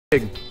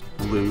Big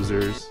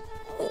losers.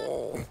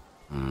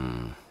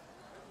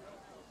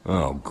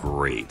 Oh,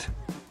 great.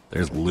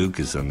 There's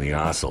Lucas and the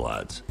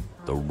Ocelots.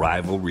 The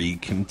rivalry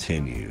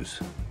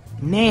continues.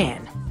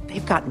 Man,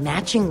 they've got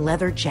matching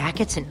leather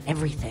jackets and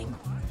everything.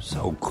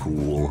 So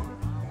cool.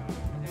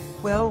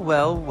 Well,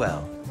 well,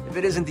 well. If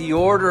it isn't the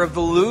order of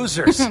the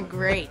losers.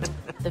 Great.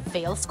 The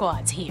fail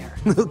squad's here.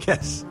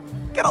 Lucas,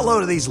 get a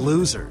load of these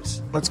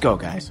losers. Let's go,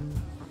 guys.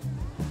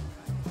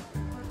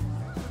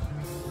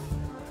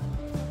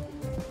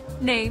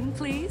 Name,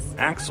 please?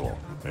 Axel,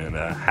 and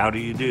how do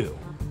you do?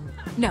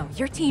 No,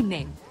 your team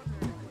name.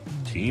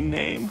 Team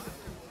name?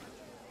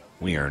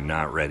 We are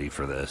not ready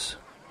for this.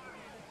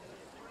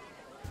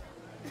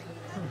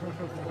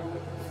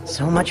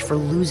 So much for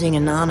losing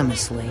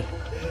anonymously.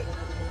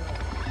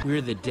 We're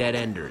the Dead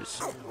Enders.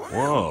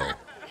 Whoa,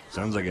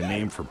 sounds like a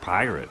name for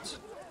pirates.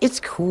 It's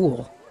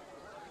cool.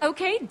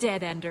 Okay,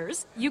 Dead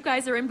Enders. You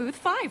guys are in booth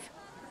 5.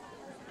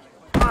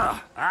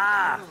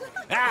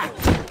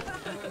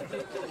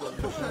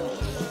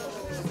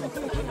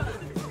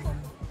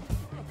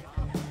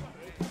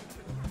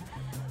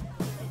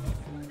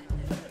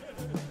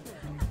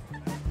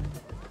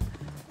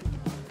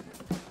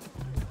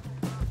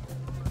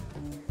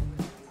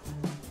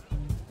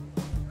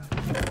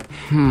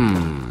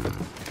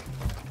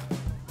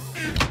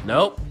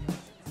 Nope.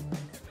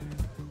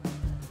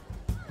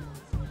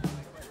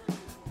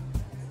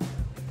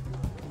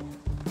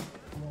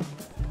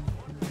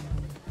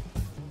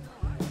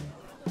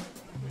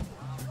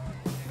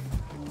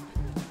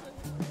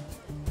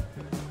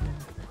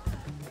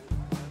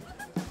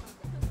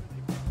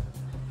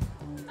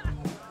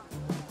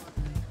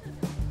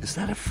 Is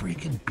that a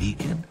freaking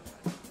beacon?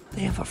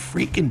 They have a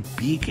freaking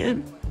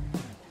beacon?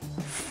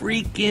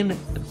 Freaking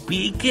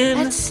beacon?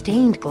 That's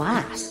stained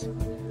glass.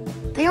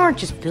 They aren't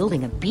just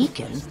building a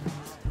beacon.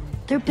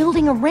 They're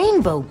building a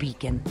rainbow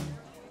beacon.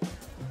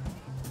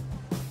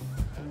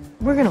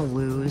 We're gonna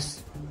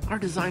lose. Our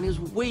design is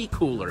way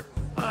cooler.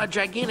 A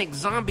gigantic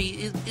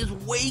zombie is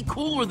way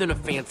cooler than a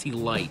fancy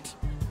light.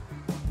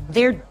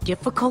 Their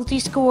difficulty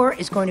score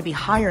is going to be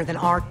higher than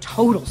our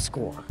total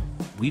score.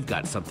 We've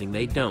got something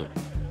they don't.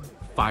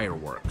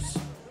 Fireworks.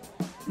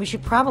 We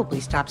should probably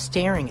stop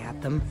staring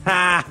at them.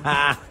 Ha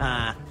ha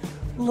ha.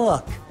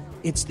 Look,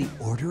 it's the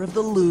order of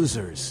the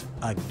losers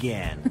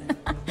again.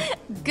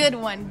 Good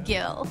one,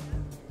 Gil.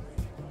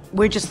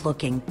 We're just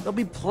looking. There'll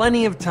be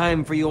plenty of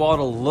time for you all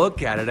to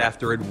look at it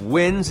after it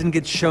wins and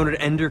gets shown at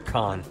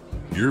EnderCon.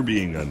 You're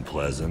being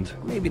unpleasant.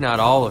 Maybe not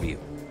all of you.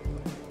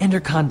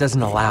 EnderCon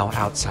doesn't allow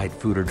outside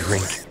food or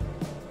drink.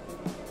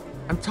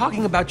 I'm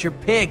talking about your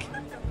pig.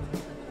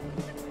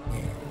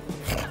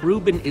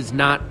 Reuben is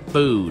not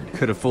food.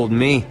 Could have fooled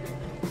me.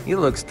 He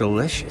looks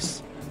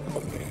delicious.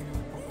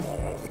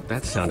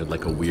 That sounded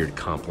like a weird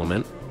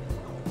compliment.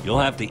 You'll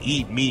have to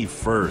eat me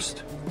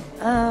first.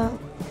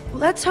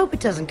 Let's hope it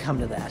doesn't come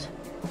to that.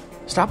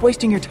 Stop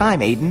wasting your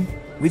time, Aiden.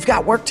 We've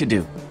got work to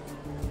do.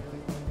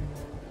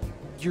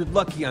 You're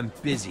lucky I'm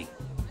busy.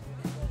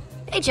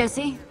 Hey,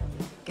 Jesse.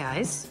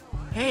 Guys,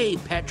 Hey,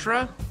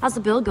 Petra. how's the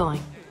build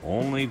going?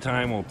 Only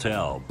time will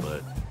tell,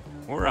 but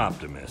we're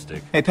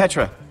optimistic. Hey,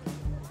 Petra.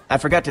 I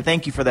forgot to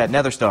thank you for that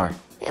nether star.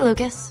 Hey,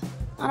 Lucas.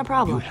 Not a You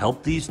problem.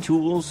 help these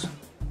tools?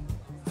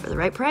 For the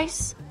right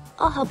price,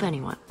 I'll help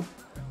anyone.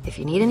 If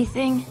you need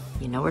anything,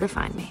 you know where to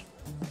find me.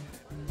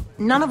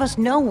 None of us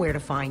know where to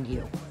find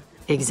you.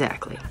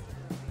 Exactly.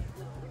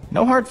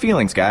 No hard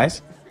feelings,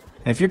 guys.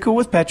 And if you're cool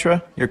with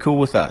Petra, you're cool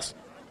with us.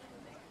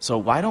 So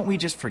why don't we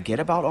just forget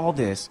about all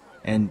this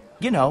and,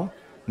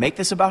 make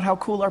this about how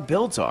cool our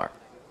builds are?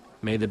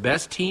 May the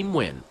best team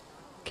win.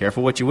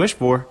 Careful what you wish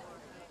for.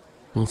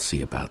 We'll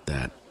see about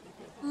that.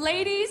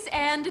 Ladies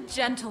and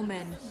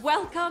gentlemen,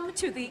 welcome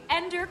to the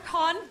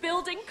EnderCon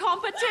building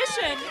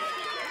competition.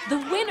 The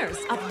winners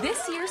of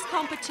this year's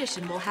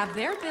competition will have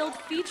their build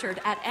featured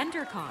at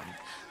EnderCon.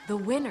 The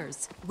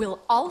winners will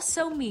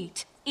also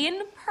meet,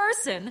 in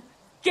person,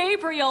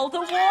 Gabriel the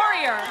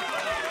Warrior.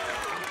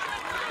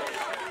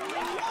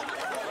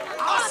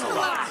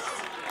 Ocelot!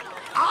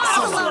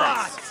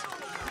 Ocelot!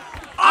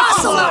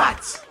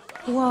 Ocelot!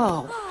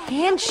 Whoa,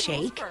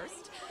 handshake?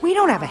 We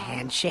don't have a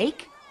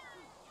handshake.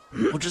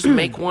 We'll just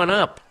make one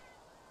up.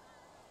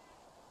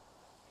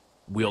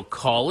 We'll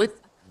call it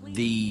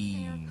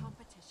the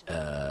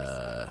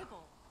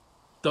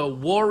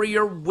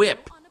Warrior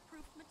Whip.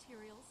 Unapproved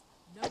materials,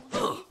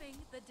 no leaving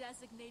the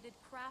designated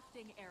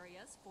crafting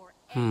areas for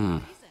any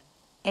reason.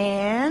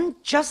 And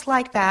just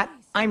like that,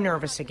 I'm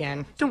nervous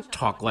again. Don't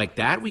talk like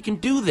that. We can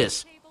do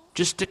this.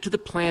 Just stick to the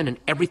plan and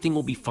everything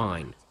will be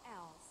fine.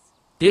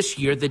 This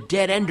year, the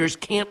Dead Enders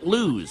can't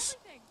lose.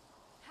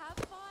 Have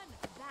fun.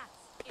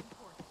 That's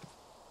important.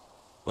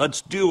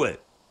 Let's do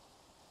it.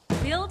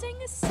 Building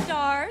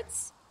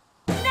starts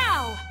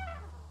now.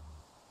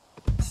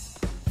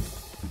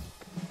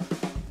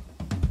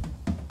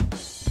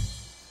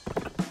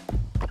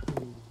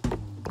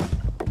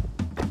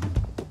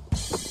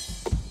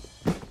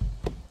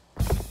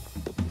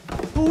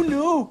 Oh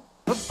no!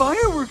 A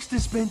fireworks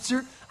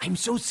dispenser! I'm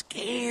so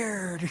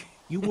scared.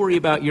 You worry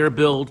about your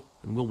build,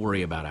 and we'll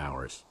worry about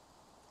ours.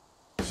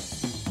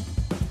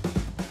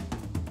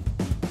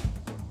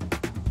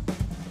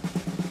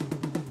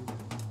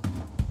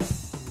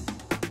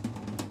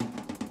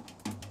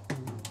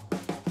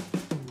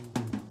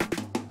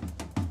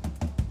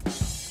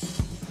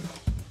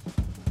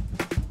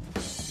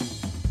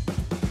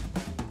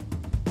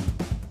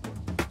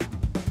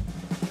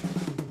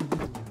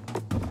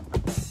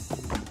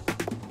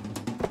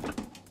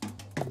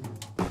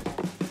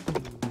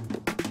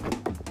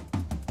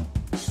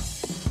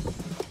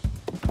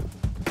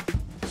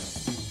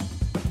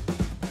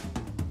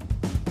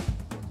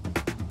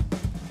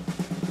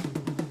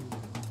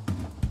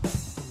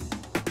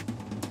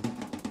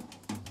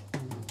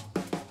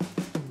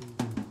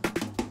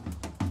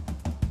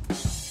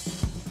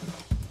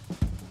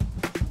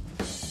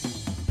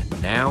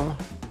 Now,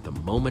 the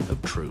moment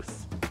of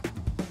truth.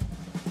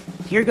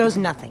 Here goes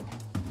nothing.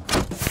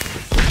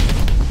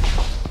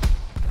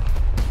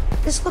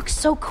 This looks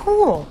so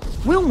cool.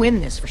 We'll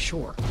win this for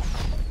sure.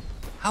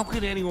 How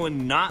could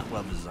anyone not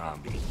love a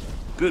zombie?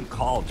 Good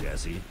call,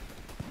 Jesse.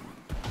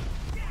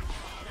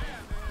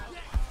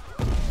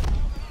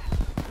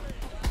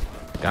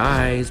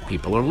 Guys,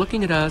 people are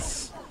looking at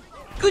us.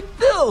 Good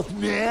build,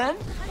 man!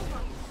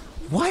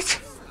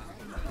 What?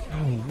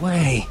 No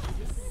way.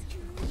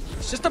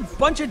 It's just a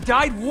bunch of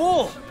dyed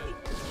wool.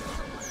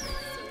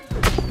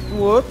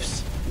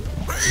 Whoops.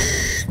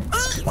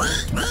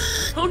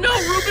 Oh no,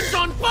 Ruben's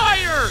on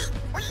fire!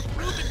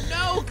 Ruben,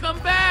 no, come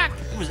back!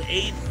 It was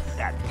Aiden,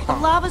 that The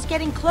punk. lava's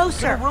getting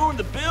closer. Gonna ruin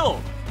the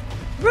build.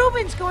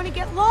 Ruben's going to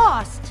get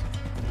lost.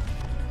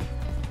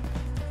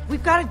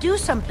 We've got to do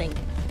something.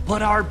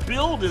 But our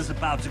build is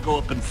about to go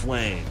up in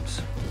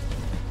flames.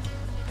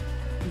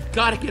 We've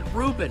got to get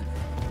Ruben.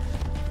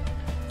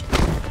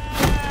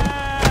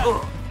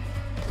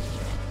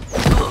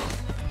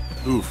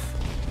 Oof.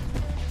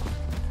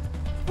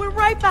 We're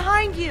right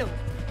behind you.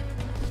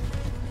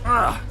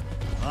 Ah.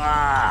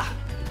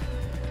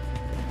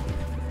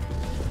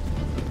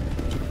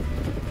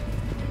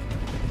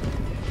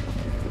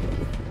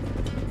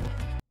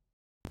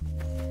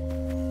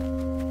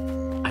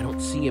 I don't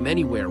see him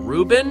anywhere.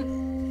 Ruben?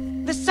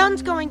 The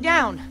sun's going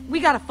down. We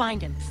got to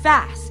find him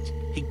fast.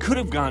 He could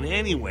have gone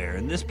anywhere,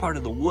 and this part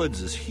of the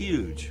woods is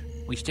huge.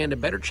 We stand a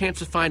better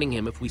chance of finding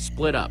him if we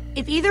split up.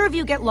 If either of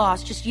you get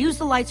lost, just use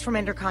the lights from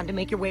Endercon to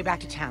make your way back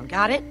to town.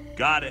 Got it?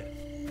 Got it.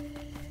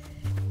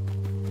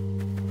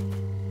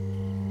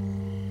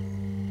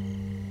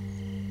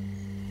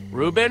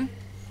 Ruben?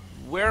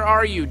 Where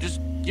are you? Just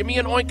give me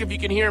an oink if you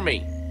can hear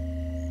me.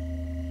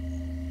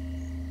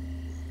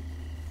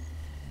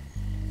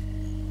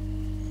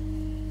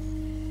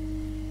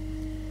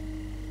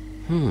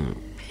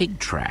 Pig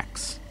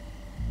tracks.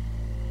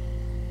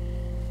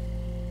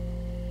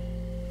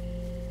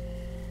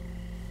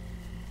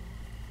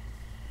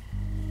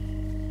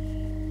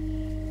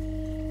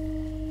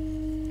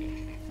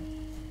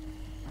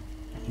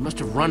 He must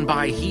have run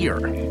by here.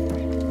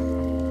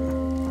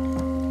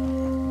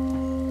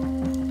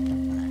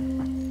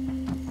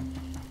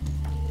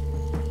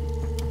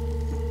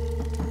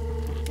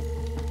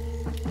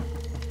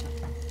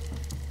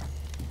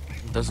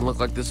 Doesn't look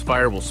like this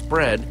fire will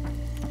spread.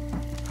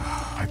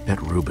 I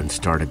bet Ruben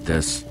started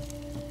this.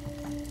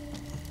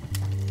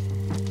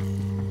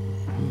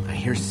 I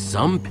hear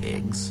some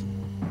pigs.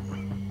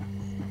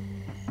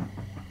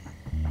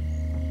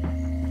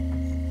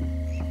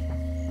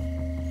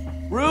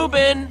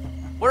 Ruben!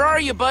 Where are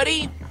you,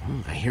 buddy?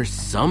 I hear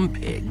some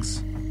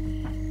pigs.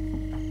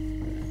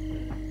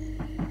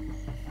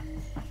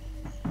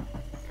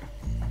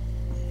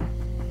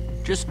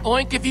 Just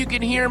oink if you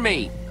can hear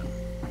me.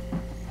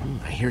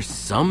 I hear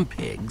some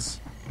pigs.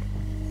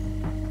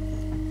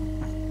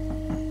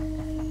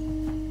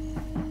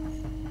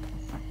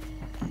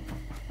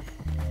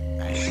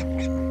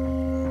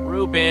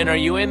 Ruben, are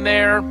you in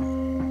there?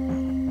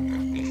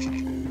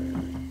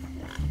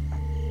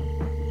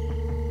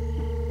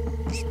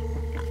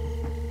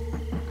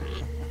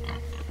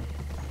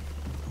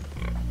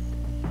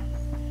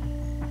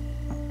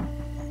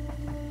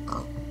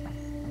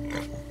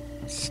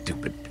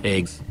 Stupid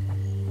pigs.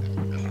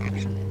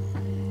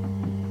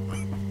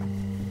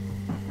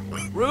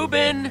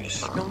 Ruben!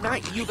 No,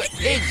 not you, but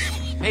pigs!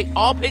 Hey,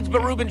 all pigs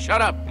but Ruben,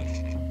 shut up!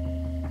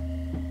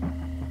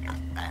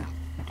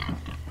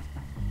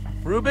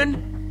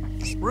 Ruben?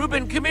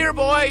 Ruben, come here,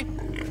 boy!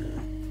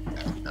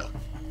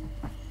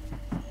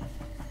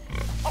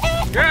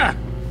 Yeah!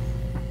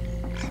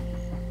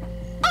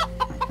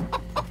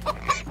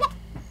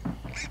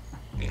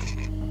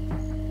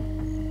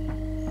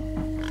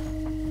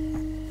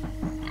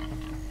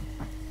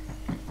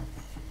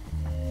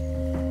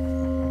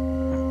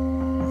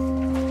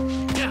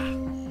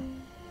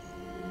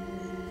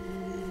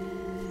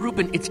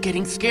 Ruben, it's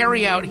getting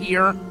scary out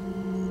here.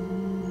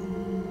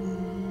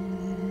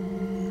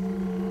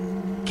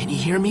 Can you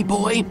hear me,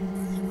 boy?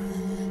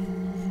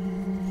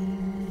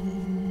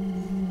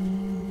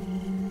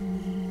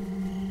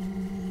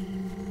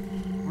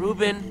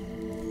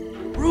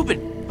 Ruben?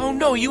 Ruben! Oh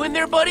no, you in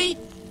there, buddy?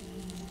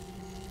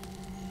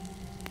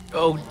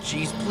 Oh,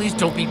 jeez, please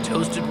don't be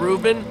toasted,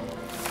 Ruben.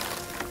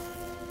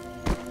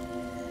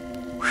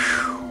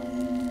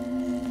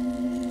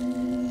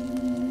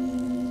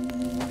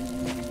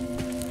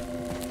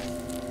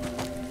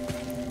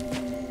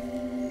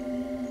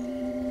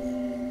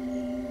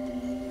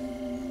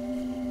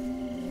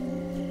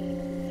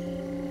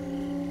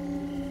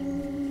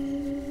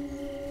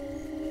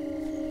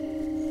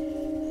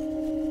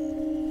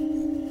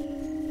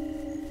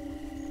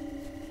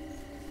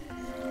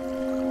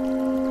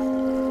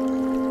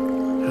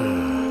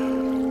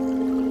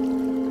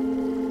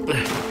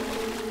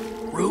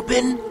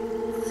 Ruben?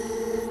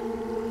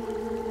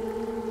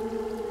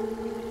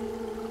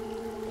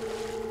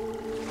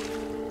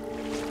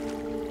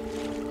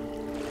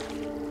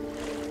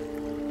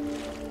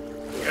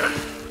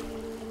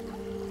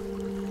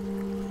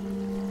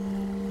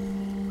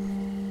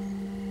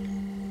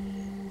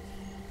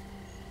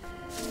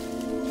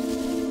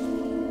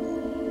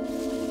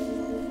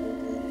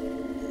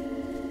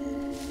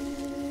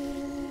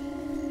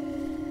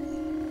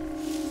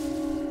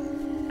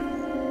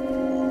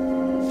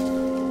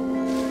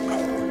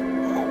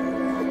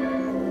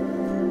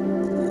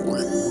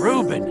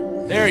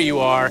 There you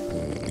are.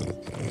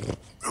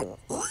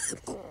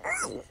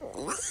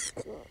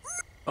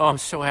 Oh, I'm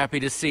so happy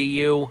to see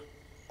you.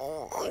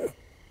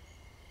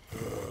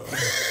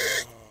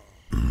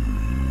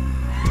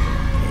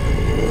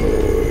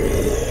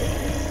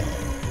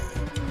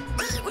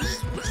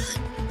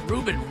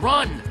 Reuben,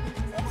 run!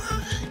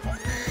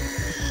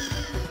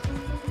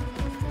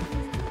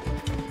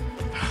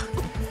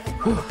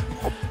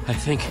 I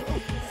think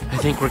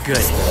we're good.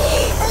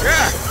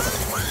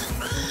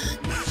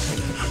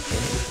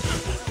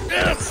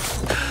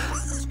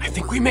 I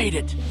think we made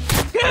it.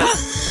 Down!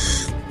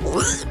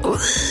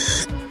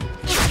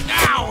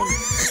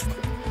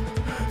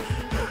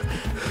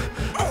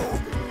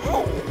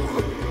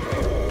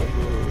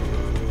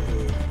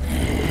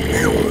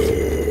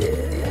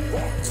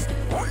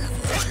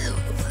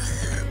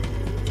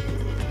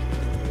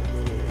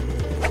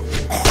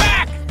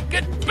 Back!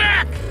 Get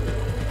back!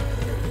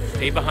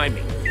 Stay behind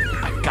me.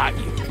 I've got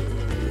you.